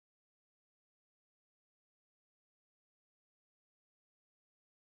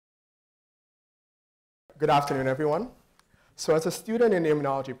Good afternoon, everyone. So as a student in the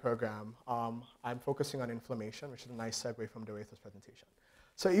immunology program, I'm focusing on inflammation, which is a nice segue from Doretha's presentation.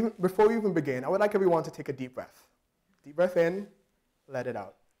 So before we even begin, I would like everyone to take a deep breath. Deep breath in, let it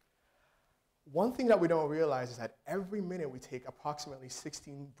out. One thing that we don't realize is that every minute we take approximately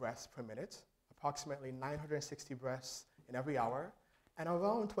 16 breaths per minute, approximately 960 breaths in every hour, and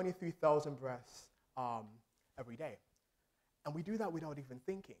around 23,000 breaths every day. And we do that without even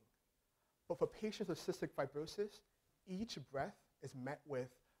thinking. But for patients with cystic fibrosis, each breath is met with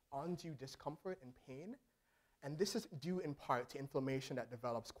undue discomfort and pain, and this is due in part to inflammation that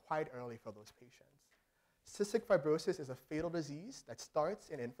develops quite early for those patients. Cystic fibrosis is a fatal disease that starts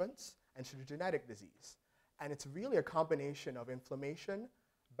in infants and is a genetic disease, and it's really a combination of inflammation,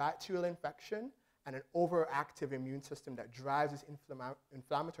 bacterial infection, and an overactive immune system that drives this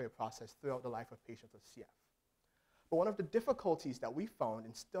inflammatory process throughout the life of patients with CF. But one of the difficulties that we found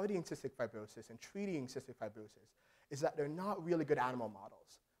in studying cystic fibrosis and treating cystic fibrosis is that they're not really good animal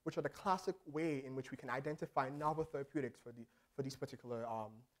models, which are the classic way in which we can identify novel therapeutics for these particular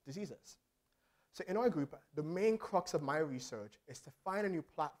diseases. So in our group, the main crux of my research is to find a new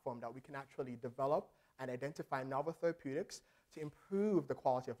platform that we can actually develop and identify novel therapeutics to improve the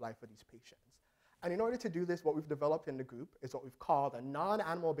quality of life for these patients. And in order to do this, what we've developed in the group is what we've called a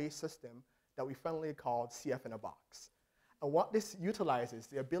non-animal-based system that we friendly called CF in a box. And what this utilizes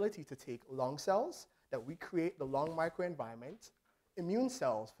the ability to take lung cells that we create the lung microenvironment, immune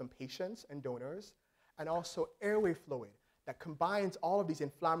cells from patients and donors, and also airway fluid that combines all of these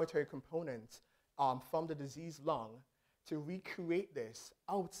inflammatory components from the diseased lung to recreate this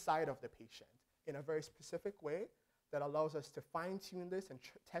outside of the patient in a very specific way that allows us to fine-tune this and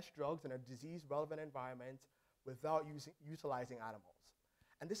test drugs in a disease-relevant environment without utilizing animals.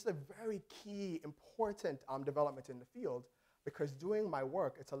 And this is a very key, important development in the field because doing my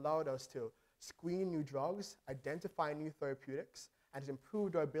work, it's allowed us to screen new drugs, identify new therapeutics, and has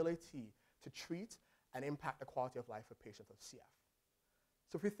improved our ability to treat and impact the quality of life of patients with CF.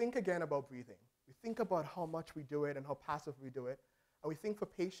 So if we think again about breathing, we think about how much we do it and how passive we do it, and we think for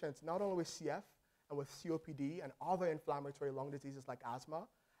patients not only with CF and with COPD and other inflammatory lung diseases like asthma,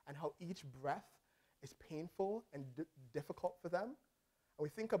 and how each breath is painful and difficult for them, and we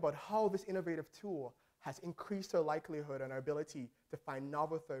think about how this innovative tool has increased our likelihood and our ability to find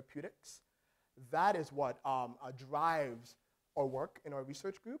novel therapeutics. That is what drives our work in our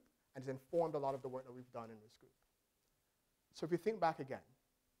research group and has informed a lot of the work that we've done in this group. So if you think back again,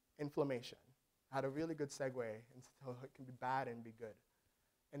 inflammation. I had a really good segue into how it can be bad and be good.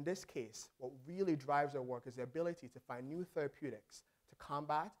 In this case, what really drives our work is the ability to find new therapeutics to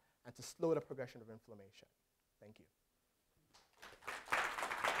combat and to slow the progression of inflammation. Thank you.